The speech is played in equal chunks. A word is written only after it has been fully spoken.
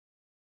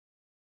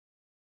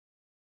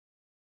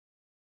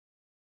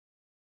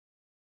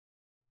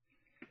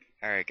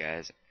Alright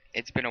guys,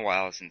 it's been a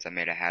while since I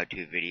made a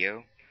how-to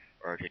video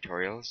or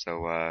tutorial,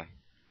 so I'm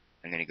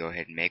gonna go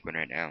ahead and make one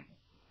right now.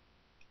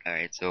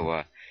 Alright,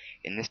 so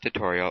in this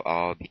tutorial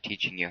I'll be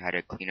teaching you how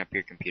to clean up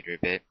your computer a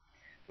bit.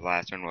 The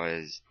last one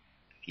was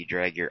if you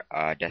drag your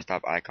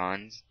desktop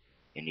icons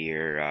into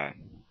your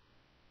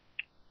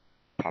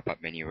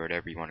pop-up menu or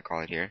whatever you want to call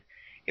it here,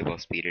 it will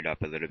speed it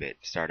up a little bit,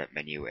 startup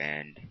menu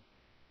and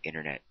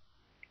internet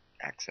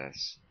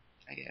access,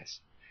 I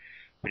guess.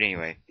 But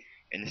anyway,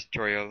 in this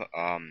tutorial,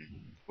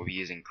 we'll be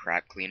using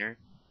Crap Cleaner.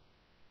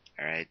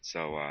 Alright,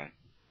 so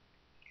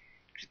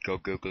just go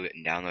Google it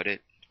and download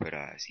it. Put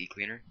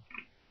CCleaner.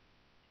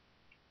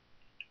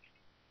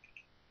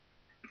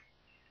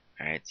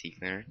 Alright,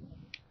 CCleaner.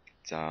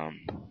 It's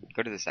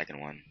go to the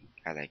second one.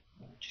 I like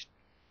just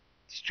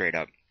straight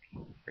up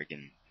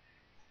freaking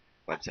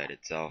website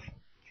itself.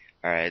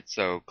 Alright,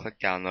 so click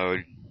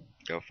download,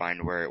 go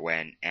find where it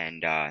went,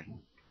 and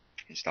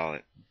install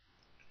it.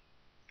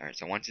 Alright,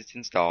 so once it's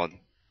installed,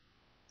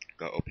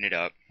 go open it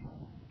up.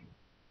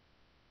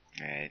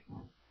 Alright.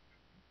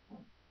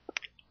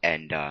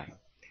 And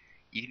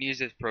you can use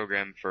this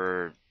program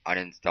for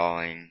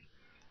uninstalling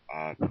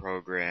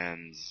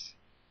programs,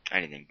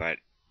 anything, but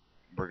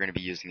we're going to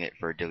be using it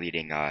for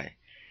deleting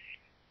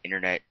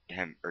internet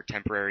or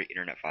temporary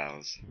internet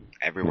files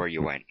everywhere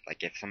you went.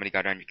 Like if somebody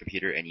got on your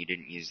computer and you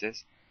didn't use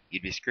this,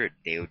 you'd be screwed.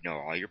 They would know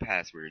all your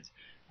passwords,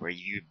 where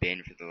you've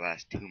been for the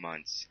last 2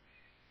 months,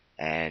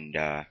 and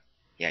yeah,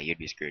 you'd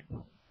be screwed.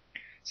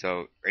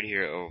 So right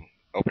here, it'll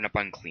open up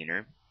on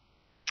Cleaner,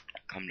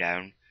 come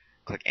down,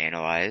 click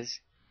Analyze.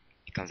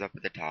 It comes up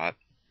at the top.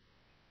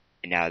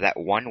 And now that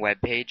one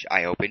web page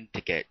I opened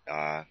to get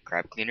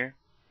Crap Cleaner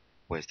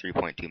was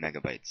 3.2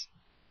 megabytes.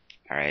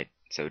 Alright,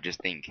 so just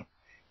think,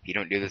 if you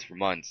don't do this for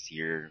months,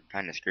 you're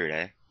kind of screwed,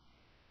 eh?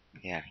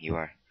 Yeah, you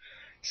are.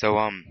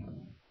 So,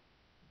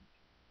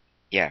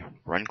 yeah,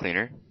 run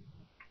Cleaner.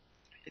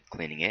 It's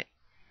cleaning it.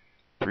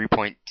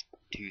 3.27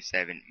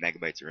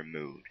 megabytes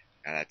removed.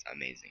 Now that's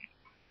amazing.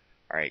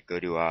 Alright, go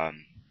to,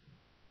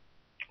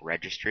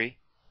 Registry.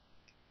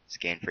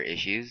 Scan for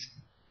issues.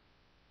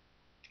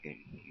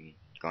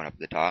 Going up at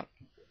the top.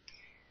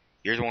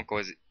 Yours won't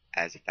go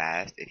as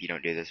fast if you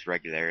don't do this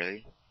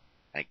regularly,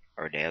 like,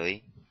 or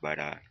daily, but,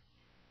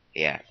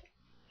 yeah.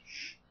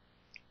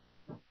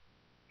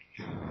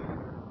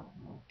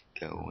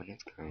 Going,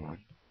 it's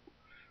going.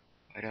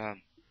 But,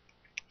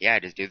 yeah,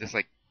 just do this,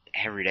 like,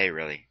 every day,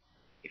 really.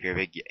 If you're a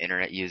big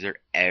internet user,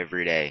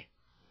 every day,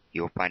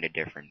 you'll find a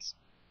difference.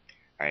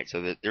 Alright,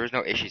 so there was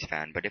no issues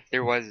found, but if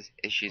there was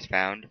issues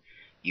found,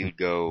 you'd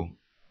go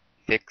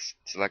fix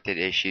selected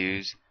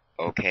issues,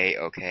 okay,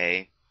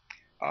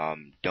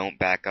 don't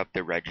back up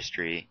the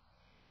registry,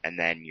 and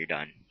then you're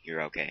done.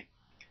 You're okay.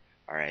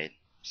 Alright,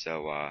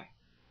 so,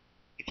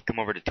 if you come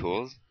over to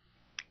Tools,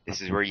 this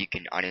is where you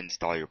can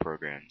uninstall your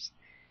programs.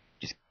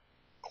 Just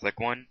click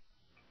one,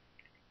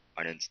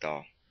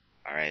 uninstall.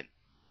 Alright,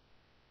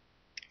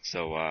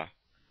 so,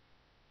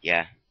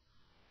 yeah,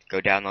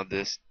 go download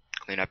this,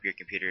 clean up your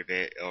computer a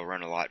bit, it'll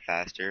run a lot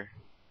faster,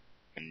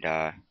 and,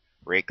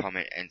 rate,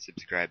 comment, and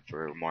subscribe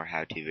for more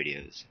how-to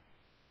videos.